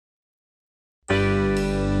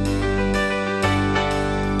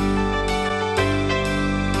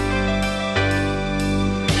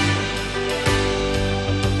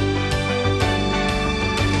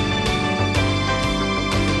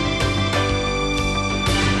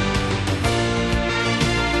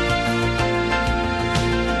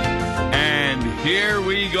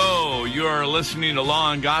listening to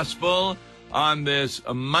Law and Gospel on this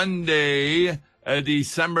Monday,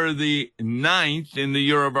 December the 9th in the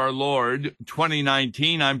year of our Lord,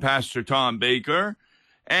 2019. I'm Pastor Tom Baker,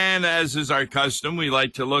 and as is our custom, we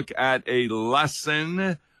like to look at a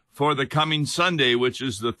lesson for the coming Sunday, which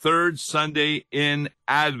is the third Sunday in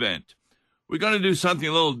Advent. We're going to do something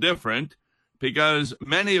a little different because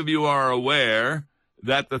many of you are aware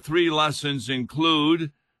that the three lessons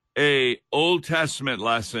include a Old Testament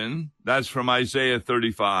lesson, that's from Isaiah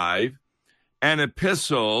 35, an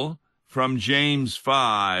epistle from James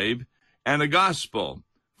 5, and a gospel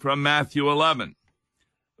from Matthew 11.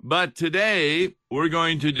 But today, we're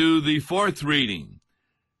going to do the fourth reading.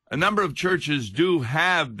 A number of churches do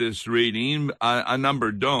have this reading, a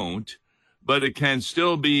number don't, but it can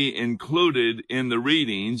still be included in the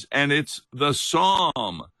readings, and it's the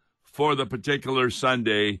psalm for the particular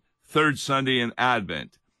Sunday, third Sunday in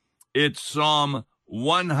Advent. It's Psalm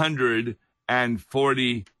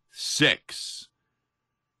 146.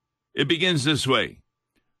 It begins this way.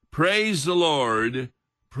 Praise the Lord,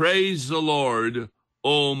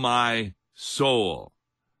 O my soul.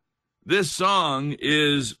 This song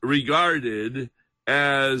is regarded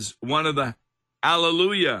as one of the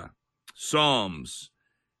Hallelujah Psalms.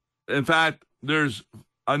 In fact, there's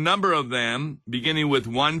a number of them, beginning with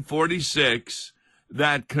 146,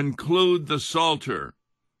 that conclude the Psalter,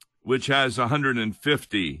 which has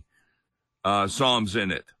 150 psalms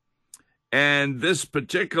in it. And this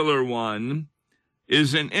particular one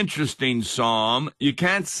is an interesting psalm. You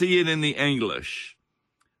can't see it in the English,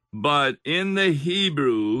 but in the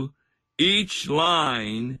Hebrew, each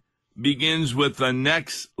line begins with the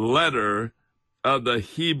next letter of the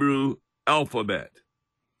Hebrew alphabet.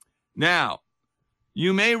 Now,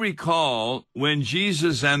 you may recall when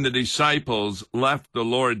Jesus and the disciples left the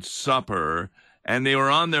Lord's Supper and they were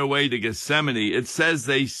on their way to Gethsemane, it says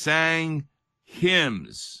they sang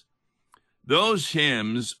hymns. Those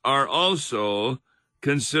hymns are also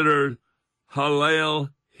considered Hallel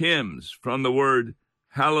hymns from the word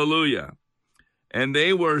hallelujah. And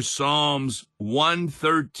they were Psalms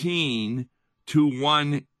 113 to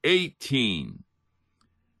 118.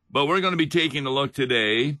 But we're going to be taking a look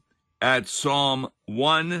today at Psalm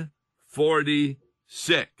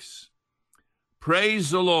 146. Praise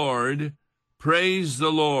the Lord,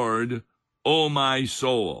 O my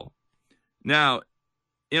soul. Now,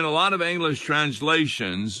 in a lot of English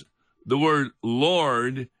translations, the word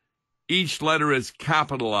Lord, each letter is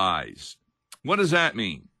capitalized. What does that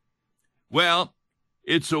mean? Well,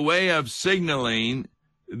 it's a way of signaling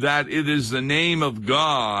that it is the name of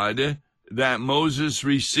God that Moses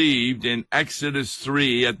received in Exodus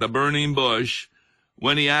 3 at the burning bush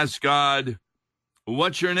when he asked God,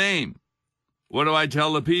 "What's your name? What do I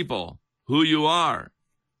tell the people? Who you are?"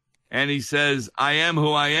 And he says, "I am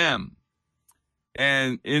who I am."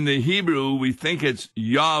 And in the Hebrew, we think it's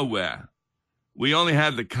Yahweh. We only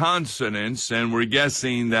have the consonants, and we're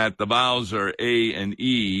guessing that the vowels are A and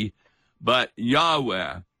E, but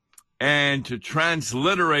Yahweh. And to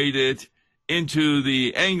transliterate it into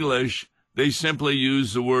the English, they simply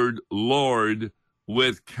use the word Lord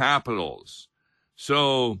with capitals.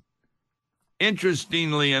 So,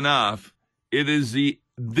 interestingly enough, it is the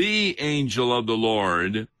angel of the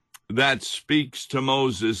Lord that speaks to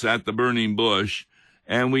Moses at the burning bush,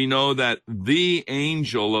 and we know that the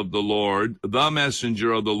angel of the Lord, the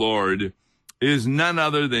messenger of the Lord, is none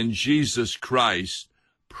other than Jesus Christ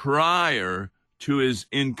prior to his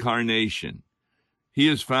incarnation. He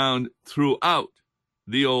is found throughout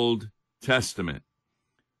the Old Testament.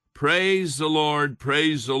 Praise the Lord,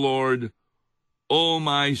 O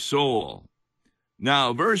my soul.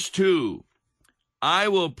 Now, verse 2, I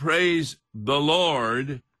will praise the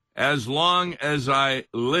Lord as long as I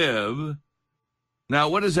live. Now,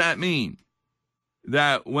 what does that mean?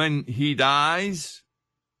 That when he dies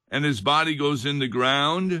and his body goes in the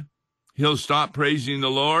ground, he'll stop praising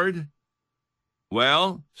the Lord?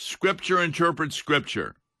 Well, Scripture interprets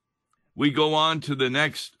Scripture. We go on to the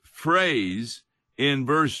next phrase in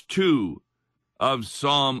verse 2 of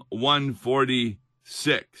Psalm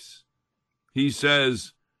 146. He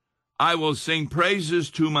says, I will sing praises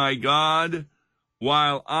to my God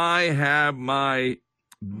while I have my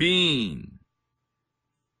being.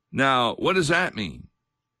 Now, what does that mean?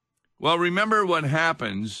 Well, remember what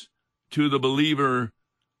happens to the believer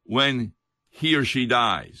when he or she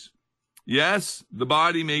dies. Yes, the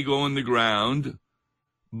body may go in the ground,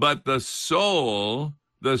 but the soul,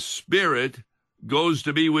 the spirit, goes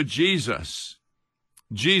to be with Jesus.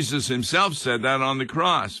 Jesus himself said that on the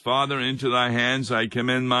cross. Father, into thy hands I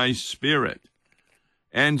commend my spirit.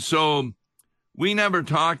 And so we never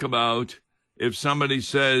talk about if somebody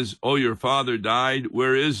says, oh, your father died,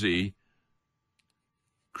 where is he?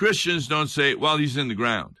 Christians don't say, well, he's in the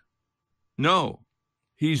ground. No,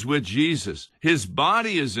 he's with Jesus. His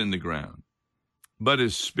body is in the ground, but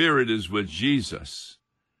his spirit is with Jesus.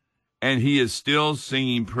 And he is still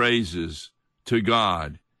singing praises to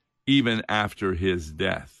God even after his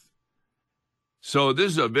death. So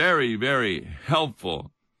this is a very, very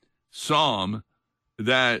helpful psalm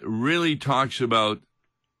that really talks about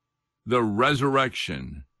the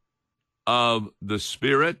resurrection of the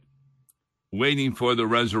spirit, waiting for the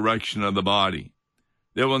resurrection of the body.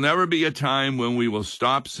 There will never be a time when we will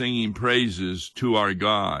stop singing praises to our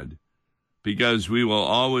God, because we will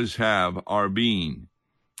always have our being,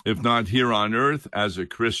 if not here on earth as a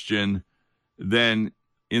Christian, then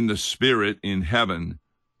in the spirit in heaven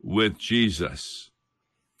with Jesus.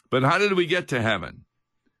 But how did we get to heaven?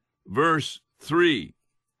 Verse 3,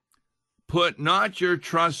 put not your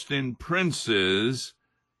trust in princes,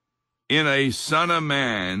 in a son of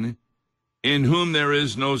man, in whom there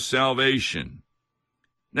is no salvation.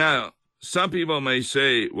 Now, some people may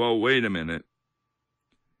say, well, wait a minute.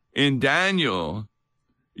 In Daniel,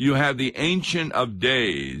 you have the Ancient of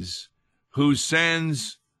Days who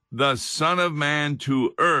sends the Son of Man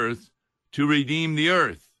to earth to redeem the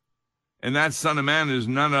earth. And that Son of Man is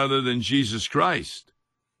none other than Jesus Christ.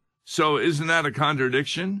 So isn't that a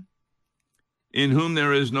contradiction? In whom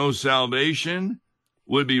there is no salvation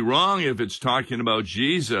would be wrong if it's talking about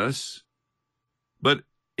Jesus. But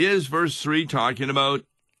is verse 3 talking about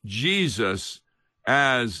Jesus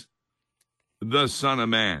as the Son of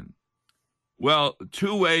Man? Well,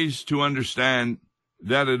 two ways to understand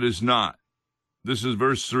that it is not. This is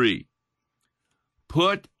verse 3.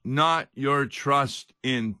 Put not your trust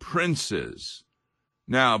in princes.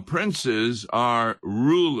 Now, princes are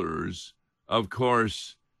rulers, of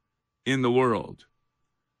course, in the world.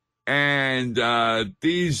 And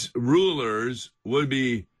these rulers would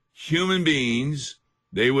be human beings.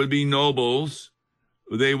 They would be nobles.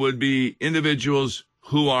 They would be individuals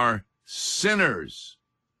who are sinners.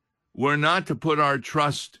 We're not to put our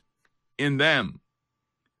trust in them.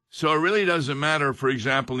 So it really doesn't matter, for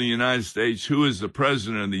example, in the United States, who is the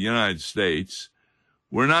president of the United States.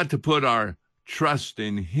 We're not to put our trust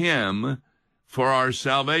in him for our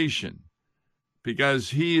salvation, because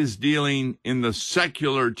he is dealing in the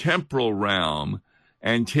secular temporal realm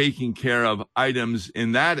and taking care of items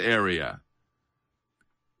in that area.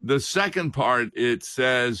 The second part, it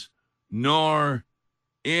says, nor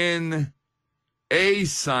in a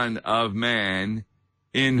son of man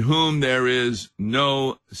in whom there is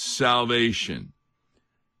no salvation.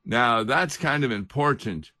 Now, that's kind of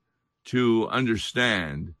important to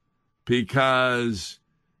understand, because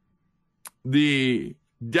the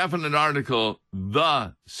definite article,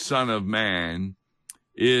 the Son of Man,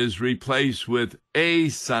 is replaced with a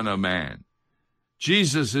Son of Man.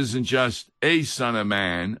 Jesus isn't just a Son of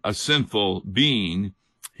Man, a sinful being.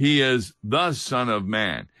 He is the Son of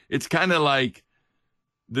Man. It's kind of like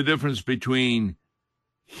the difference between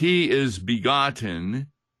he is begotten,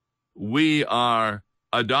 we are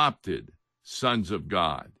adopted sons of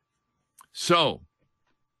God. So,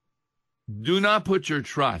 do not put your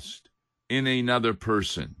trust in another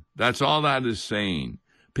person. That's all that is saying,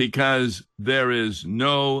 because there is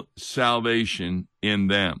no salvation in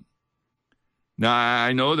them. Now,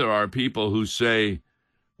 I know there are people who say,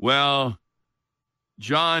 well,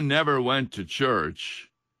 John never went to church,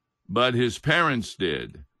 but his parents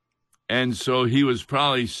did. And so he was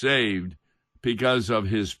probably saved because of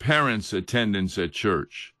his parents' attendance at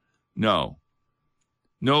church. No.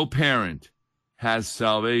 No parent has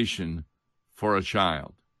salvation for a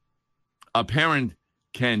child. A parent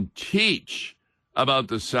can teach about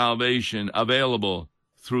the salvation available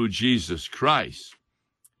through Jesus Christ.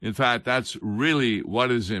 In fact, that's really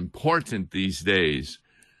what is important these days.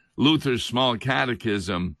 Luther's Small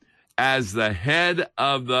Catechism, as the head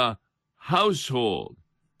of the household,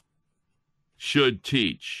 should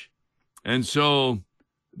teach. And so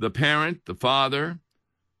the parent, the father,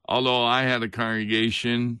 although I had a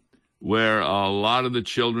congregation where a lot of the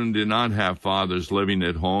children did not have fathers living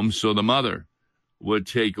at home, so the mother would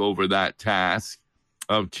take over that task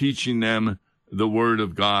of teaching them the Word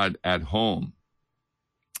of God at home.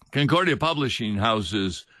 Concordia Publishing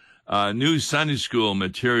House's new Sunday school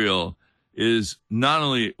material is not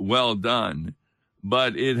only well done,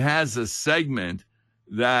 but it has a segment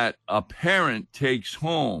that a parent takes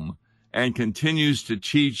home and continues to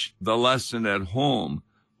teach the lesson at home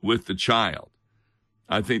with the child.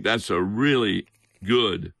 I think that's a really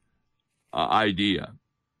good idea.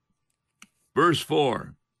 Verse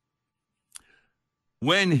 4,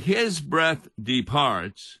 when his breath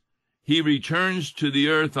departs, he returns to the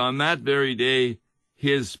earth on that very day,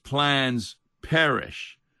 his plans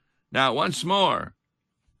perish. Now, once more,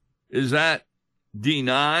 is that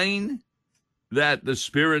denying that the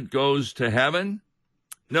spirit goes to heaven?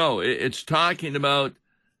 No, it's talking about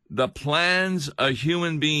the plans a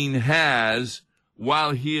human being has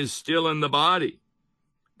while he is still in the body.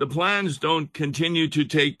 The plans don't continue to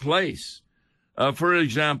take place. For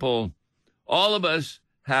example, all of us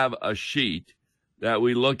have a sheet that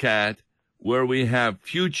we look at where we have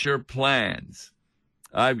future plans.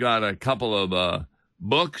 I've got a couple of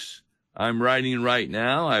books I'm writing right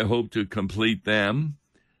now. I hope to complete them.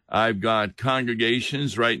 I've got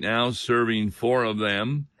congregations right now, serving 4 of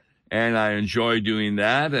them, and I enjoy doing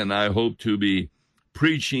that, and I hope to be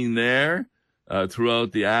preaching there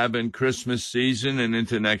throughout the Advent Christmas season and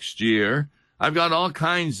into next year. I've got all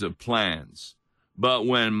kinds of plans. But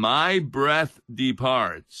when my breath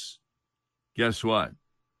departs, guess what?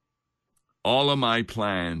 All of my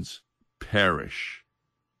plans perish.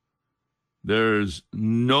 There's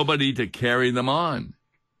nobody to carry them on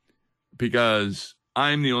because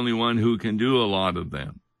I'm the only one who can do a lot of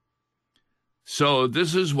them. So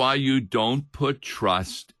this is why you don't put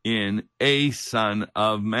trust in a son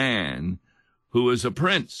of man who is a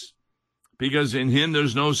prince, because in him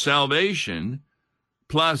there's no salvation.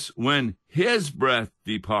 Plus, when his breath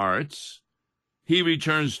departs, he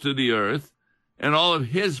returns to the earth, and all of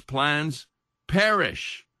his plans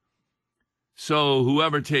perish. So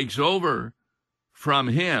whoever takes over from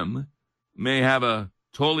him may have a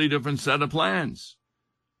totally different set of plans,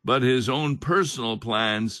 but his own personal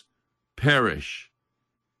plans perish.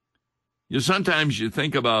 Sometimes you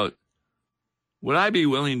think about, would I be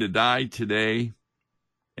willing to die today?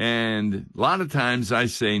 And a lot of times I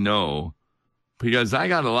say no, because I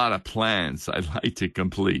got a lot of plans I'd like to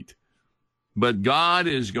complete. But God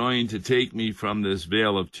is going to take me from this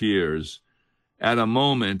vale of tears at a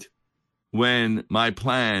moment when my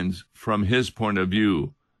plans, from his point of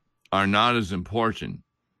view, are not as important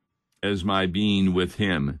as my being with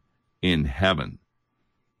him in heaven.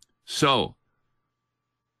 So,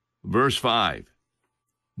 verse 5,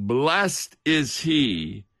 blessed is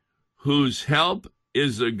he whose help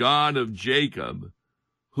is the God of Jacob,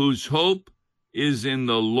 whose hope is in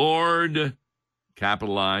the Lord,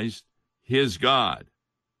 capitalized, his God.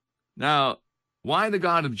 Now, why the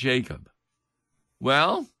God of Jacob?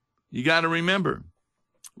 Well, you got to remember,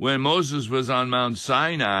 when Moses was on Mount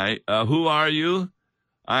Sinai, who are you?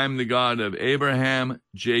 I'm the God of Abraham,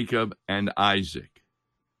 Jacob, and Isaac.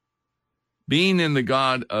 Being in the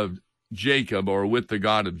God of Jacob, or with the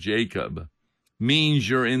God of Jacob, means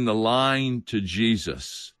you're in the line to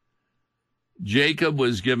Jesus. Jacob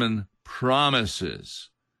was given promises.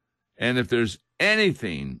 And if there's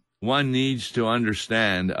anything one needs to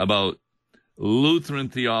understand about Lutheran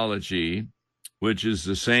theology, which is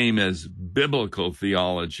the same as biblical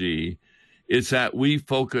theology, it's that we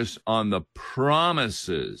focus on the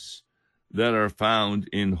promises that are found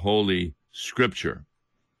in Holy Scripture.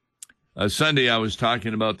 Sunday, I was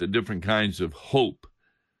talking about the different kinds of hope.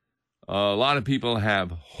 A lot of people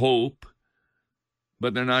have hope,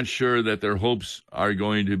 but they're not sure that their hopes are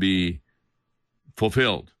going to be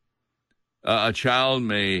fulfilled. A child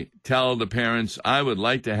may tell the parents, I would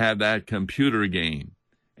like to have that computer game.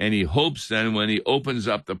 And he hopes then when he opens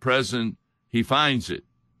up the present, he finds it.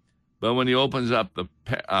 But when he opens up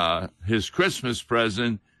his Christmas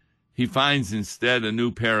present, he finds instead a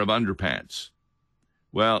new pair of underpants.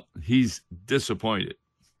 Well, he's disappointed.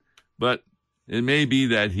 But it may be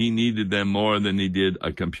that he needed them more than he did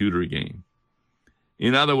a computer game.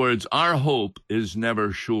 In other words, our hope is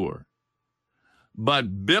never sure.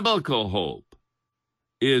 But biblical hope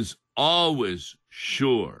is always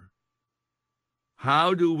sure.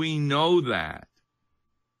 How do we know that?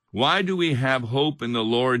 Why do we have hope in the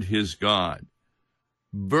Lord his God?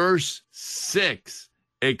 Verse 6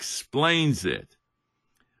 explains it.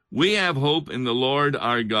 We have hope in the Lord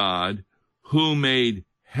our God, who made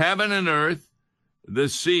heaven and earth, the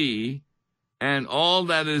sea, and all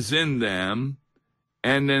that is in them.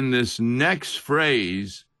 And then this next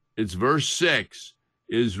phrase, it's verse 6,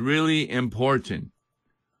 is really important.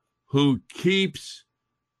 Who keeps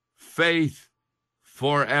faith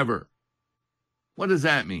forever. What does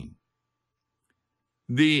that mean?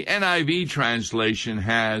 The NIV translation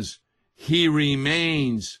has, he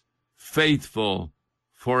remains faithful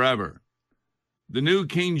forever. The New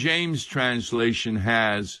King James translation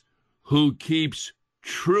has, who keeps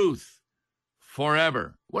truth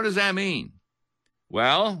forever. What does that mean?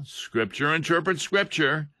 Well, Scripture interprets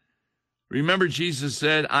Scripture. Remember, Jesus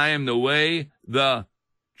said, I am the way, the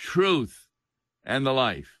truth, and the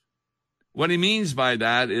life. What he means by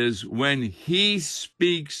that is when he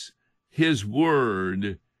speaks his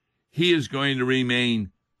word, he is going to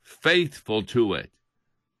remain faithful to it.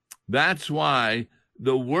 That's why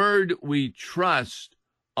the word we trust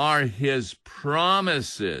are his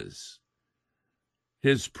promises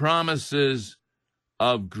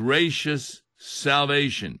of gracious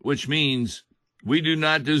salvation, which means we do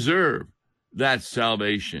not deserve that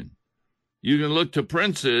salvation. You can look to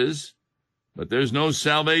princes, but there's no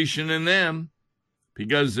salvation in them,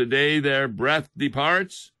 because the day their breath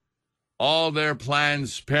departs, all their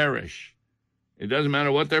plans perish. It doesn't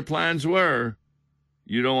matter what their plans were.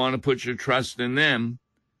 You don't want to put your trust in them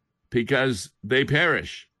because they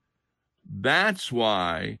perish. That's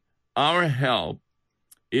why our help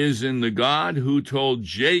is in the God who told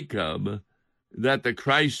Jacob that the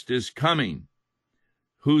Christ is coming,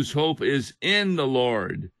 whose hope is in the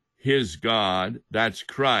Lord, his God, that's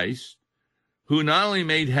Christ, who not only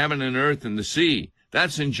made heaven and earth and the sea,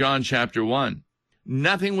 that's in John chapter 1.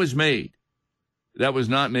 Nothing was made that was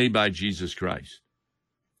not made by Jesus Christ.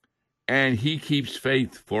 And he keeps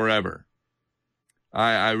faith forever.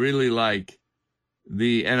 I really like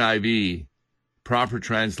the NIV proper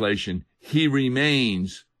translation. He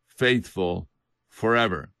remains faithful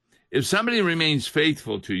forever. If somebody remains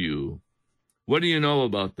faithful to you, what do you know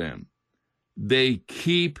about them? They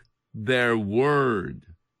keep their word.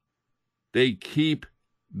 They keep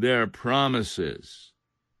their promises.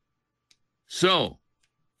 So,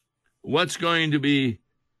 what's going to be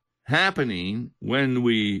happening when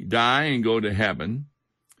we die and go to heaven?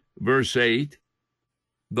 Verse 8,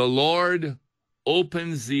 the Lord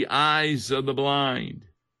opens the eyes of the blind.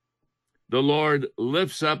 The Lord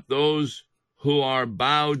lifts up those who are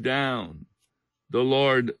bowed down. The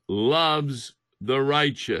Lord loves the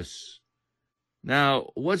righteous.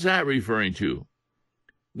 Now, what's that referring to?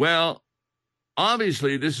 Well,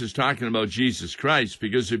 obviously, this is talking about Jesus Christ,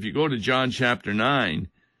 because if you go to John chapter 9,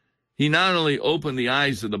 he not only opened the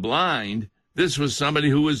eyes of the blind, this was somebody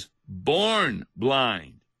who was born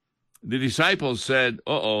blind. The disciples said,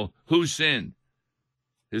 who sinned?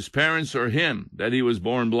 His parents or him, that he was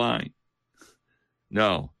born blind?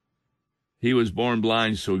 No, he was born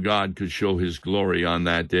blind so God could show his glory on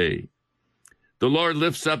that day. The Lord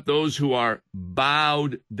lifts up those who are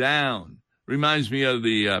bowed down. Reminds me of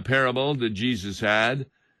the parable that Jesus had.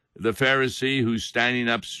 The Pharisee who's standing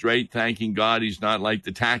up straight, thanking God he's not like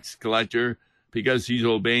the tax collector because he's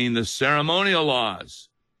obeying the ceremonial laws.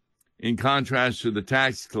 In contrast to the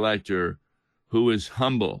tax collector who is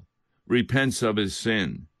humble, repents of his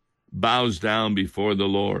sin, bows down before the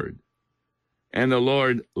Lord. And the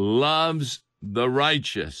Lord loves the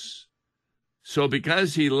righteous. So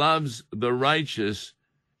because he loves the righteous,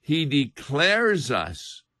 he declares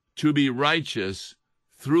us to be righteous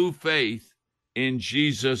through faith in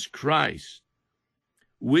Jesus Christ.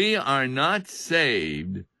 We are not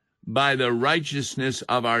saved by the righteousness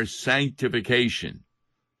of our sanctification.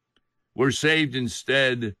 We're saved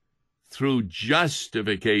instead through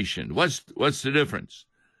justification. What's the difference?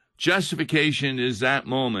 Justification is that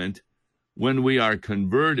moment when we are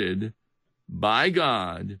converted by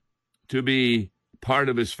God to be part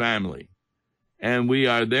of his family. And we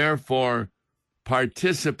are therefore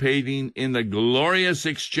participating in the glorious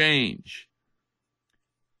exchange.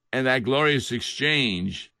 And that glorious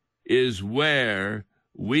exchange is where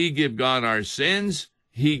we give God our sins.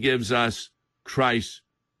 He gives us Christ's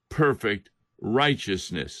perfect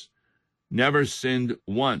righteousness. Never sinned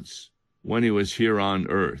once when he was here on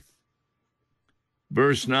earth.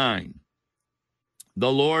 Verse 9.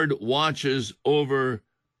 The Lord watches over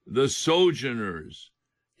the sojourners.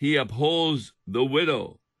 He upholds the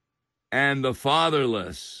widow and the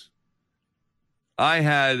fatherless. I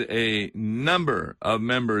had a number of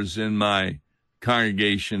members in my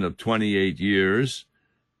congregation of 28 years.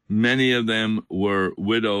 Many of them were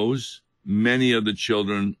widows. Many of the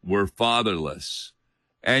children were fatherless.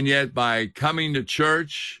 And yet by coming to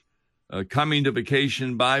church, coming to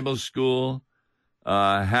Vacation Bible School,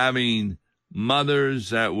 having mothers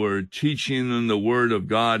that were teaching them the Word of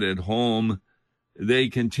God at home, they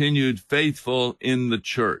continued faithful in the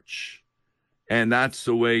church. And that's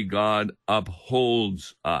the way God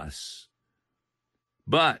upholds us.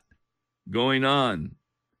 But, going on,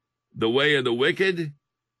 the way of the wicked,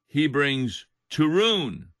 he brings to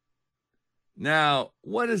ruin. Now,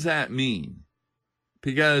 what does that mean?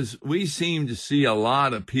 Because we seem to see a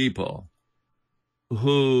lot of people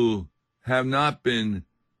who have not been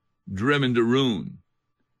driven to ruin.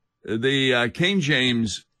 The King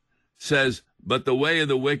James says, but the way of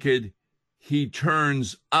the wicked, he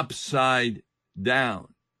turns upside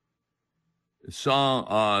down.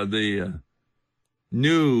 The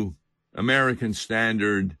New American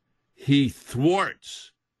Standard, he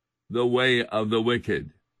thwarts the way of the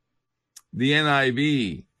wicked. The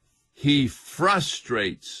NIV, he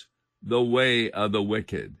frustrates the way of the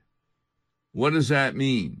wicked. What does that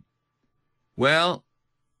mean? Well,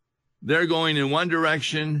 they're going in one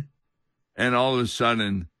direction, and all of a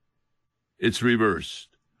sudden, it's reversed.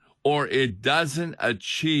 Or it doesn't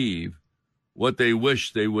achieve what they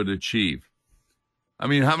wish they would achieve. I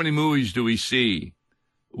mean, how many movies do we see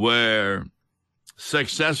where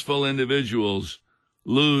successful individuals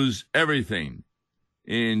lose everything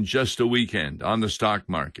in just a weekend on the stock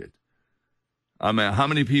market? I mean, how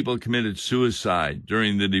many people committed suicide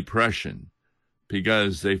during the Depression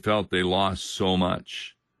because they felt they lost so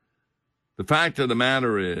much? The fact of the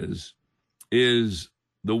matter is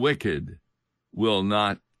the wicked will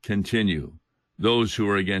not continue, those who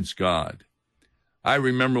are against God. I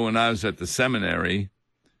remember when I was at the seminary,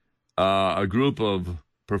 a group of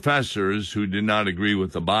professors who did not agree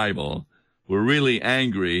with the Bible were really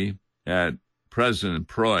angry at President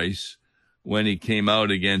Preuss when he came out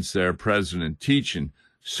against their president teaching.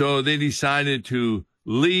 So they decided to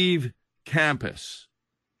leave campus,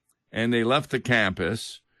 and they left the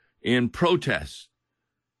campus in protest.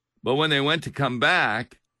 But when they went to come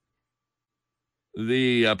back,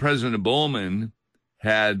 the President Bowman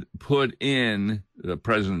had put in,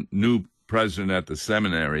 new president at the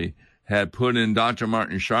seminary, had put in Dr.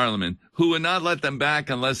 Martin Charlemagne, who would not let them back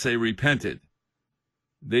unless they repented.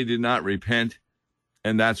 They did not repent,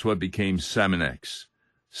 and that's what became Seminex,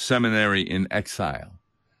 Seminary in Exile.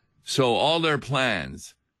 So all their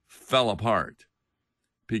plans fell apart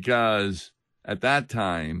because at that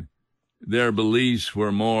time, their beliefs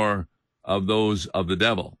were more of those of the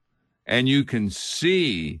devil. And you can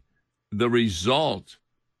see the result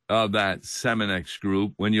of that Seminex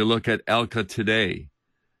group when you look at Elka today.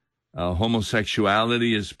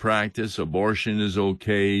 Homosexuality is practiced, abortion is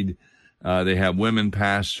okayed, they have women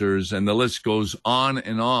pastors, and the list goes on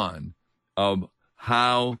and on of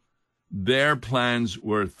how their plans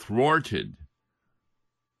were thwarted.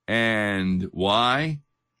 And why?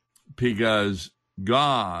 Because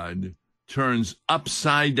God turns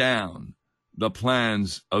upside down the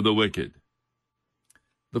plans of the wicked.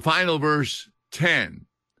 The final verse, 10.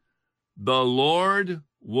 The Lord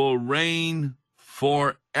will reign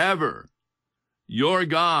forever, your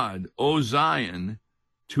God, O Zion,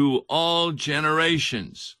 to all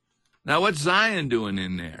generations. Now, what's Zion doing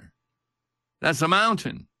in there? That's a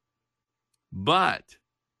mountain. But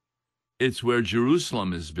it's where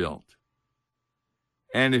Jerusalem is built.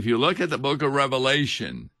 And if you look at the book of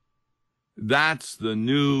Revelation, that's the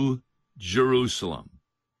new Jerusalem.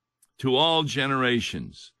 To all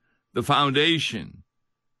generations, the foundation,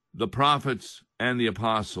 the prophets and the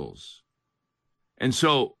apostles. And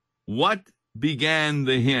so, what began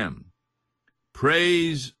the hymn?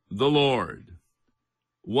 Praise the Lord.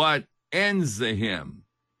 What ends the hymn?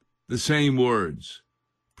 The same words.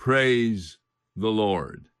 Praise the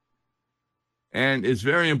Lord. And it's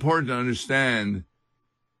very important to understand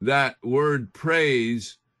that word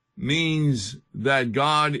praise means that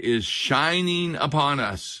God is shining upon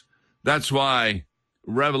us. That's why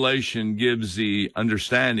Revelation gives the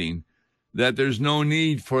understanding that there's no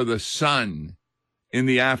need for the sun in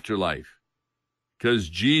the afterlife, because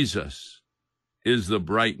Jesus is the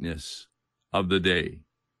brightness of the day.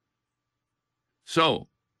 So,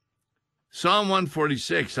 Psalm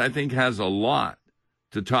 146, I think, has a lot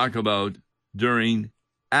to talk about during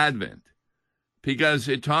Advent, because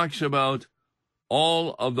it talks about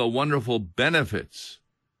all of the wonderful benefits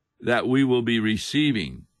that we will be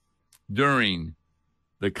receiving during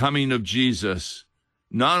the coming of Jesus,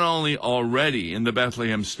 not only already in the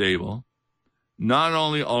Bethlehem stable, not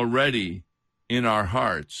only already in our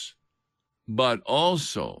hearts, but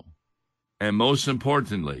also, and most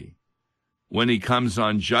importantly, when he comes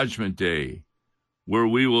on Judgment Day, where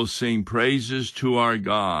we will sing praises to our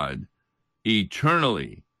God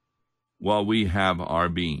eternally while we have our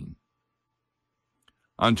being.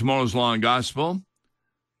 On tomorrow's Law and Gospel,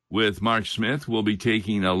 with Mark Smith, we'll be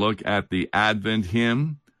taking a look at the Advent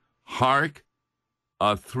hymn, Hark,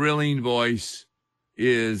 a Thrilling Voice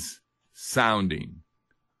is Sounding.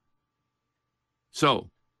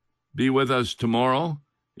 So, be with us tomorrow.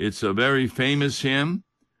 It's a very famous hymn,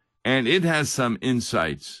 and it has some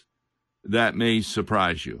insights that may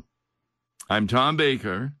surprise you. I'm Tom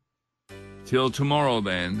Baker. Till tomorrow,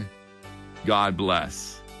 then, God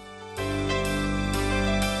bless.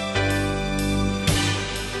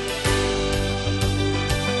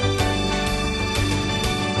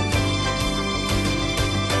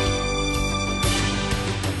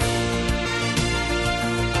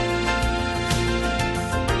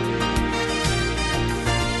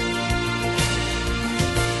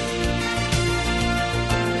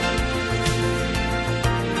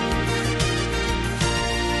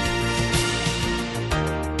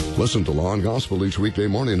 Listen to Law and Gospel each weekday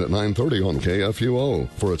morning at 9:30 on KFUO.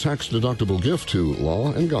 For a tax-deductible gift to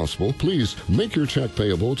Law and Gospel, please make your check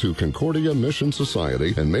payable to Concordia Mission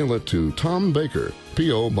Society and mail it to Tom Baker,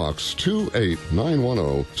 P.O. Box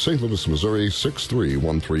 28910, St. Louis, Missouri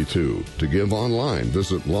 63132. To give online,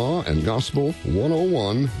 visit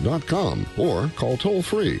lawandgospel101.com or call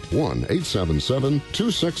toll-free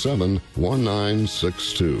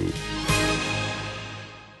 1-877-267-1962.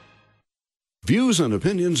 Views and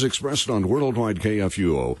opinions expressed on Worldwide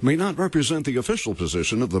KFUO may not represent the official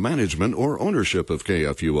position of the management or ownership of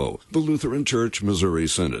KFUO, the Lutheran Church Missouri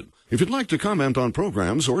Synod. If you'd like to comment on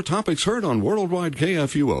programs or topics heard on Worldwide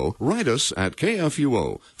KFUO, write us at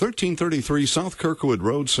KFUO, 1333 South Kirkwood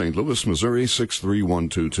Road, St. Louis, Missouri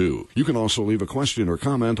 63122. You can also leave a question or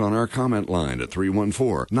comment on our comment line at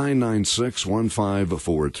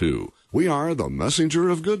 314-996-1542. We are the messenger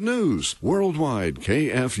of good news, Worldwide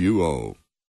KFUO.